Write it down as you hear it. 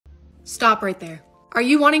Stop right there. Are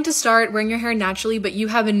you wanting to start wearing your hair naturally, but you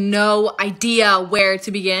have no idea where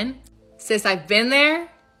to begin? Sis, I've been there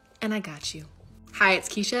and I got you. Hi, it's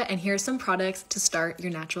Keisha, and here are some products to start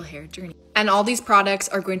your natural hair journey. And all these products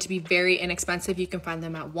are going to be very inexpensive. You can find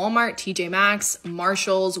them at Walmart, TJ Maxx,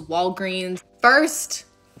 Marshalls, Walgreens. First,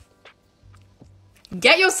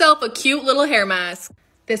 get yourself a cute little hair mask.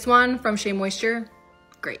 This one from Shea Moisture,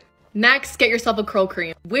 great. Next, get yourself a curl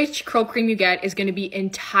cream. Which curl cream you get is gonna be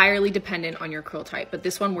entirely dependent on your curl type, but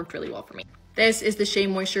this one worked really well for me. This is the Shea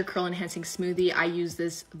Moisture Curl Enhancing Smoothie. I used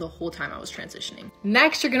this the whole time I was transitioning.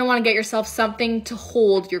 Next, you're gonna wanna get yourself something to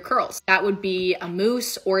hold your curls. That would be a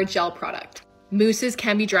mousse or a gel product. Mousses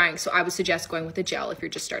can be drying, so I would suggest going with a gel if you're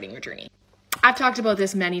just starting your journey. I've talked about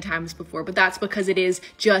this many times before, but that's because it is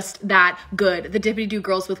just that good. The Dippity Doo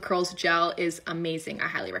Girls with Curls gel is amazing. I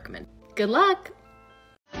highly recommend it. Good luck.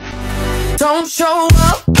 Don't show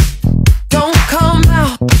up, don't come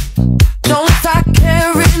out, don't start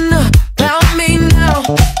caring about me now.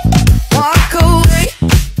 Walk away,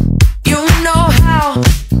 you know how.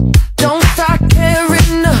 Don't start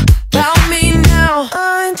caring about me now.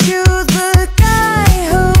 Aren't you the guy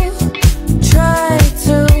who tried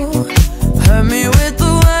to hurt me with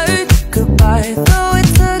the word goodbye? Though it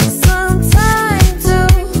took some time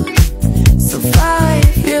to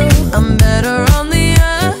survive you, I'm better on the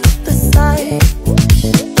other side.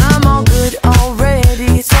 I'm all good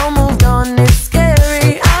already, so moved on, it's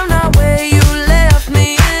scary. I'm not where you left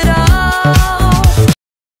me at all.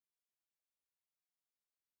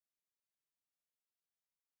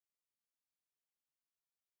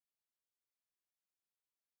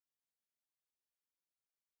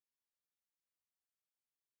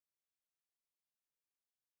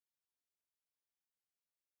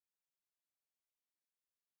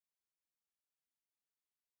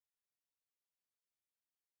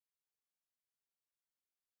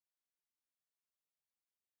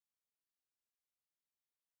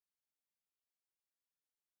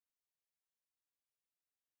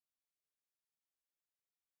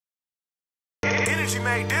 Energy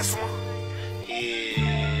made this one. Yeah.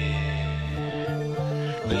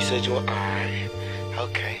 Well, you said you were alright.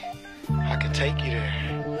 Okay. I can take you there.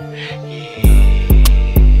 Yeah.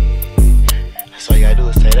 That's all you gotta do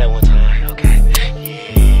is say that one time. Okay.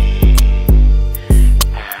 Yeah.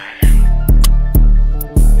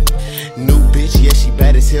 New bitch, yeah, she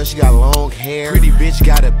bad as hell. She got long hair. Pretty bitch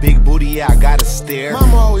got a big booty, yeah, I gotta stare.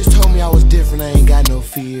 Mama always told me I was different, I ain't got no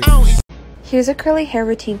fear. Here's a curly hair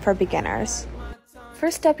routine for beginners.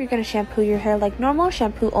 First up, you're going to shampoo your hair like normal,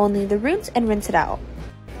 shampoo only the roots and rinse it out.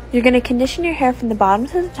 You're going to condition your hair from the bottom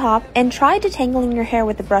to the top and try detangling your hair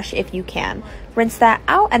with a brush if you can. Rinse that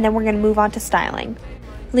out and then we're going to move on to styling.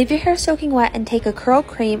 Leave your hair soaking wet and take a curl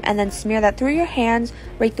cream and then smear that through your hands,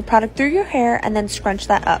 rake the product through your hair and then scrunch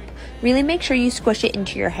that up. Really make sure you squish it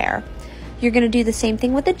into your hair. You're going to do the same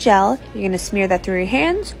thing with the gel. You're going to smear that through your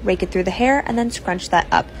hands, rake it through the hair and then scrunch that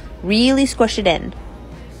up. Really squish it in.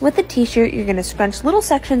 With the t-shirt, you're going to scrunch little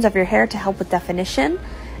sections of your hair to help with definition,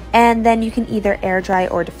 and then you can either air dry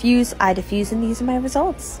or diffuse. I diffuse, and these are my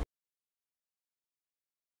results.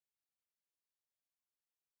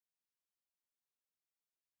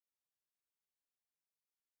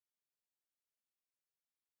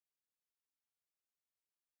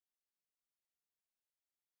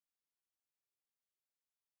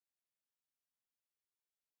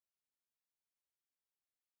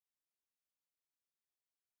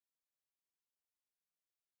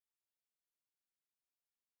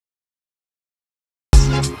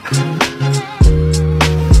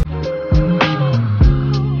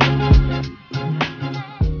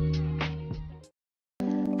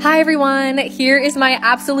 Hi everyone, here is my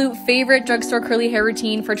absolute favorite drugstore curly hair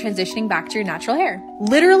routine for transitioning back to your natural hair.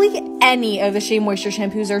 Literally any of the Shea Moisture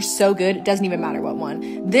shampoos are so good, it doesn't even matter what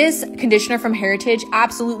one. This conditioner from Heritage,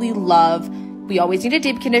 absolutely love. We always need a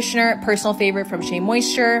deep conditioner, personal favorite from Shea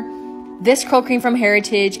Moisture. This curl cream from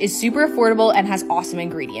Heritage is super affordable and has awesome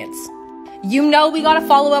ingredients. You know we gotta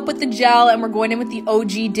follow up with the gel, and we're going in with the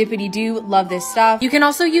OG Dippity Doo. Love this stuff. You can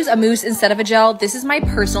also use a mousse instead of a gel. This is my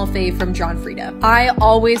personal fave from John Frieda. I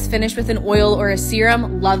always finish with an oil or a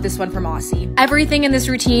serum. Love this one from Aussie. Everything in this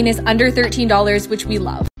routine is under $13, which we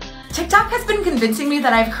love. TikTok has been convincing me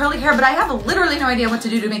that I have curly hair, but I have literally no idea what to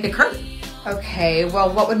do to make it curly. Okay,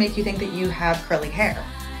 well, what would make you think that you have curly hair?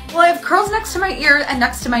 Well, I have curls next to my ear and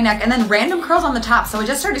next to my neck, and then random curls on the top. So I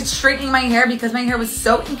just started straightening my hair because my hair was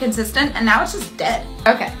so inconsistent, and now it's just dead.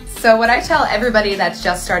 Okay, So what I tell everybody that's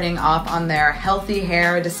just starting off on their healthy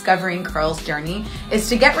hair discovering curls journey is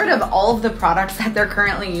to get rid of all of the products that they're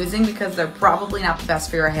currently using because they're probably not the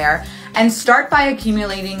best for your hair, and start by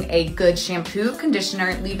accumulating a good shampoo,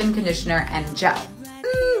 conditioner, leave-in conditioner, and gel.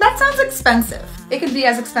 That sounds expensive. It can be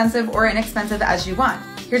as expensive or inexpensive as you want.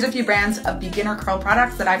 Here's a few brands of beginner curl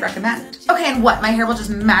products that I recommend. Okay, and what? My hair will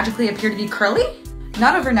just magically appear to be curly?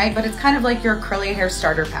 Not overnight, but it's kind of like your curly hair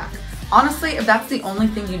starter pack. Honestly, if that's the only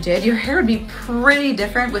thing you did, your hair would be pretty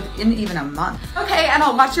different within even a month. Okay, and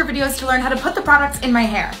I'll watch your videos to learn how to put the products in my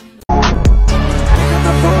hair.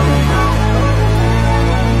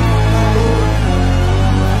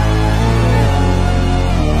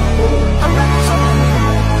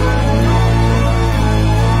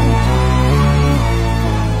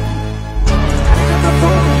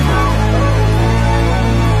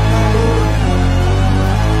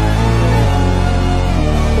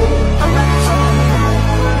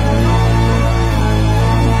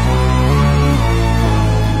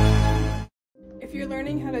 If you're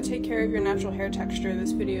learning how to take care of your natural hair texture,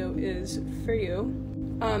 this video is for you.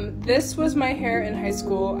 This was my hair in high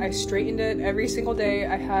school. I straightened it every single day.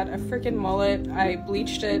 I had a freaking mullet. I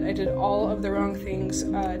bleached it. I did all of the wrong things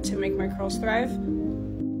to make my curls thrive.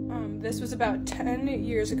 This was about 10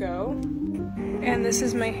 years ago, and this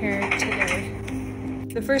is my hair today.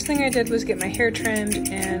 The first thing I did was get my hair trimmed,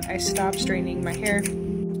 and I stopped straightening my hair.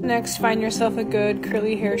 Next, find yourself a good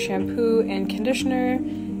curly hair shampoo and conditioner,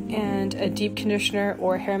 and a deep conditioner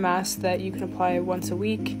or hair mask that you can apply once a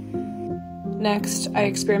week. Next, I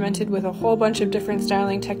experimented with a whole bunch of different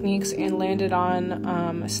styling techniques and landed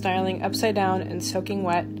on styling upside down and soaking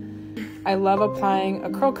wet. I love applying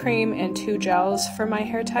a curl cream and 2 gels for my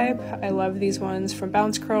hair type. I love these ones from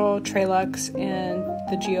Bounce Curl, Trelux, and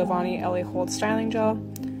the Giovanni LA Hold Styling Gel.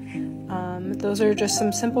 Those are just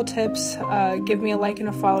some simple tips. Give me a like and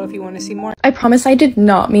a follow if you want to see more. I promise I did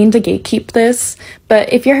not mean to gatekeep this,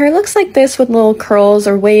 but if your hair looks like this with little curls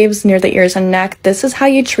or waves near the ears and neck, this is how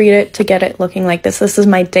you treat it to get it looking like this. This is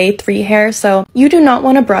my day 3 hair, so you do not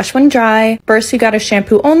want to brush when dry. First, you gotta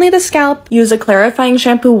shampoo only the scalp. Use a clarifying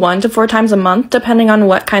shampoo 1 to 4 times a month, depending on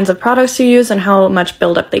what kinds of products you use and how much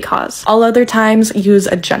buildup they cause. All other times, use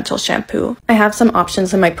a gentle shampoo. I have some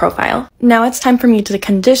options in my profile. Now it's time for me to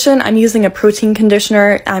condition. I'm using a protein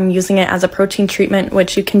conditioner. I'm using it as a protein treatment,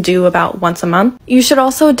 which you can do about once a month. You should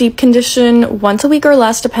also deep condition once a week or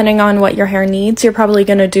less, depending on what your hair needs. You're probably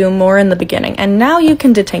going to do more in the beginning. And now you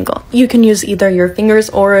can detangle. You can use either your fingers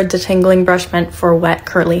or a detangling brush meant for wet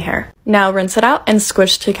curly hair. Now rinse it out and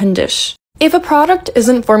squish to condition. If a product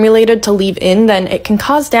isn't formulated to leave in, then it can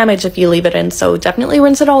cause damage if you leave it in, so definitely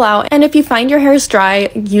rinse it all out. And if you find your hair is dry,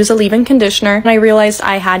 use a leave-in conditioner. And I realized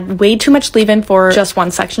I had way too much leave-in for just one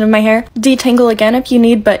section of my hair. Detangle again if you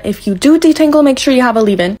need, but if you do detangle, make sure you have a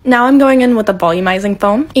leave-in. Now I'm going in with a volumizing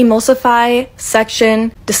foam. Emulsify,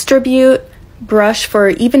 section, distribute, brush for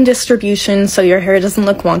even distribution so your hair doesn't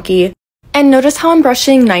look wonky. And notice how I'm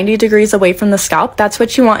brushing 90 degrees away from the scalp. That's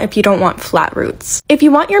what you want if you don't want flat roots. If you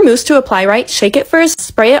want your mousse to apply right, shake it first,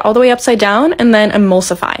 spray it all the way upside down, and then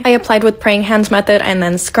emulsify. I applied with praying hands method and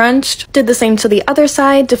then scrunched. Did the same to the other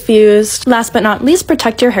side, diffused. Last but not least,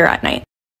 protect your hair at night.